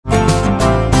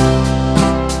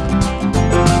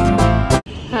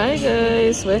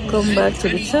guys, welcome back to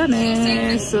the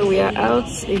channel. So we are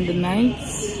out in the night.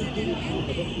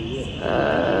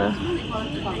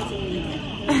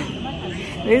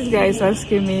 This guy is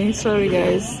asking me, sorry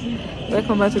guys,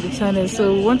 welcome back to the channel.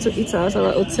 So we want to eat at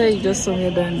our hotel. You just saw me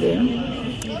down there.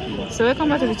 So welcome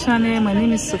back to the channel. My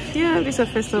name is Sophia. This is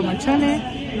the first time on my channel.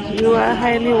 You are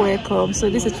highly welcome. So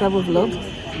this is a travel vlog.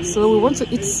 So we want to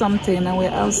eat something and we're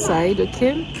outside,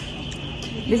 okay?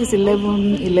 This is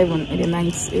 11:11 in the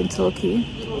night in Turkey.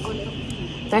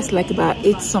 That's like about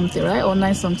 8 something, right? Or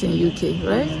 9 something in UK,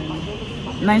 right?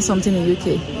 9 something in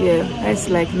UK. Yeah, that's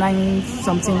like 9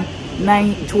 something,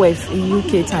 9:12 in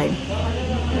UK time.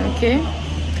 Okay.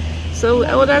 So we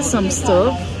ordered some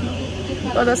stuff,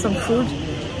 ordered some food.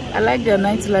 I like their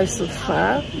nightlife so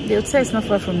far. The hotel is not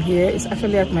far from here. It's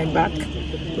actually at my back,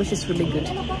 which is really good.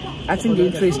 I think the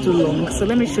intro is too long, so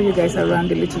let me show you guys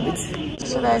around a little bit.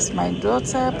 So that's my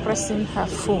daughter pressing her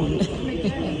phone.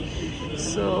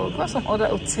 So got some other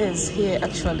hotels here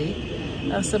actually,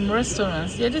 and some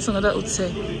restaurants. Yeah, this is another hotel,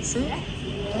 see?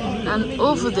 And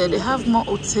over there they have more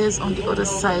hotels on the other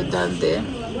side than there.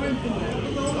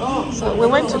 So we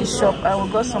went to the shop and we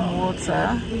got some water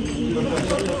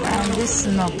and this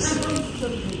nut.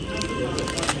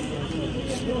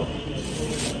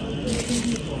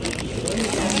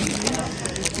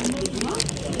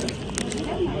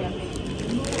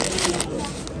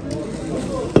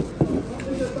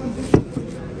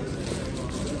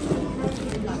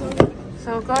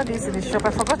 So we got this in the shop.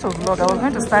 I forgot to vlog. I was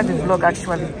going to start the vlog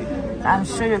actually and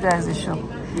show you guys the shop.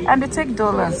 And they take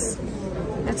dollars.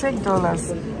 They take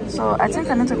dollars. So I think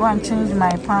I need to go and change my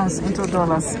pounds into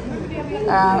dollars.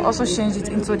 Also change it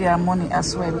into their money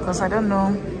as well, because I don't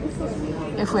know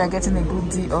if we are getting a good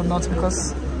deal or not,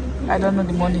 because I don't know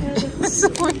the money. So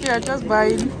we are just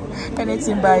buying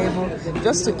anything buyable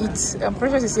just to eat. And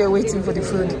Precious is here waiting for the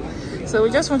food. So we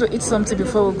just want to eat something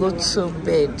before we go to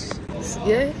bed.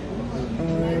 Yeah?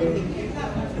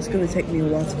 It's going to take me a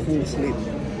while to fall asleep.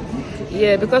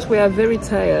 Yeah, because we are very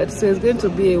tired, so it's going to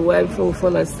be a while before we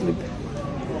fall asleep.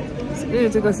 It's going to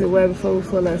take us a while before we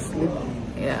fall asleep.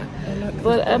 Yeah,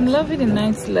 but I'm loving the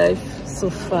nightlife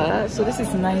so far. So this is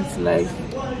nightlife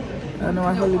on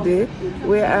our holiday.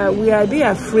 We are a bit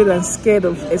afraid and scared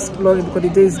of exploring because the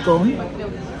day is gone.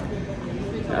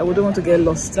 We don't want to get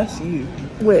lost. That's you.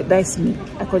 Wait, that's me,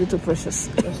 according to Precious.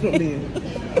 That's not me.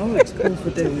 I'll explore for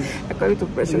days. According to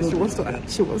Precious, she wants to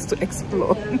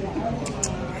explore.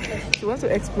 She wants to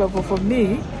explore, but for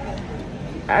me,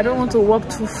 I don't want to walk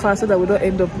too fast so that we don't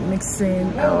end up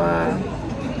mixing our.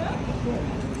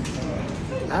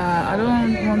 I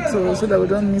don't want to, so that we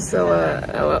don't miss our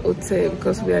hotel,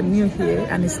 because we are new here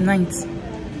and it's night.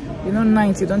 You know,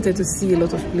 night you don't tend to see a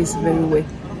lot of places very well,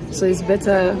 so it's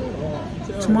better.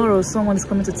 Tomorrow someone is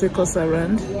coming to take us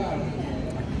around.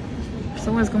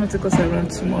 Someone is coming to take us around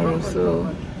tomorrow, so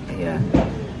yeah.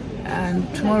 And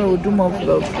tomorrow we'll do more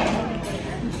vlog,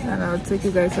 and I'll take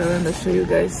you guys around and show you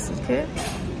guys, okay?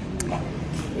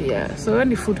 Yeah, so when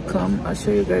the food comes, I'll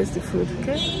show you guys the food,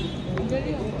 okay?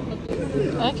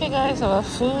 Okay guys, our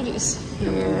food is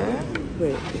here.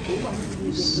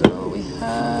 So we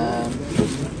have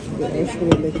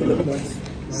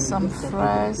some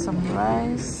fries, some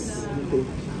rice,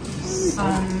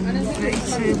 some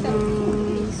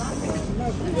vegetables.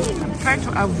 I'm trying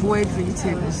to avoid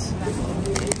vegetables.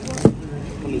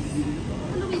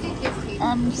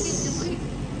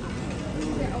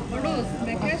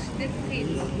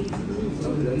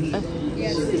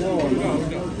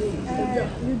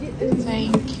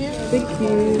 Thank you. Thank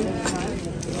you.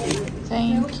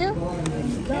 Thank you.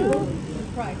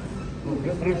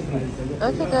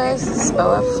 Okay guys, this is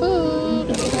our food.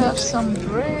 We have some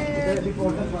bread,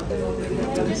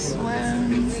 this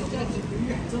one,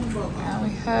 and we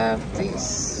have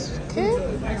this, okay?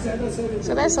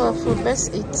 So that's our food. Let's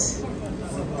eat.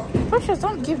 Precious,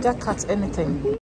 don't give that cat anything.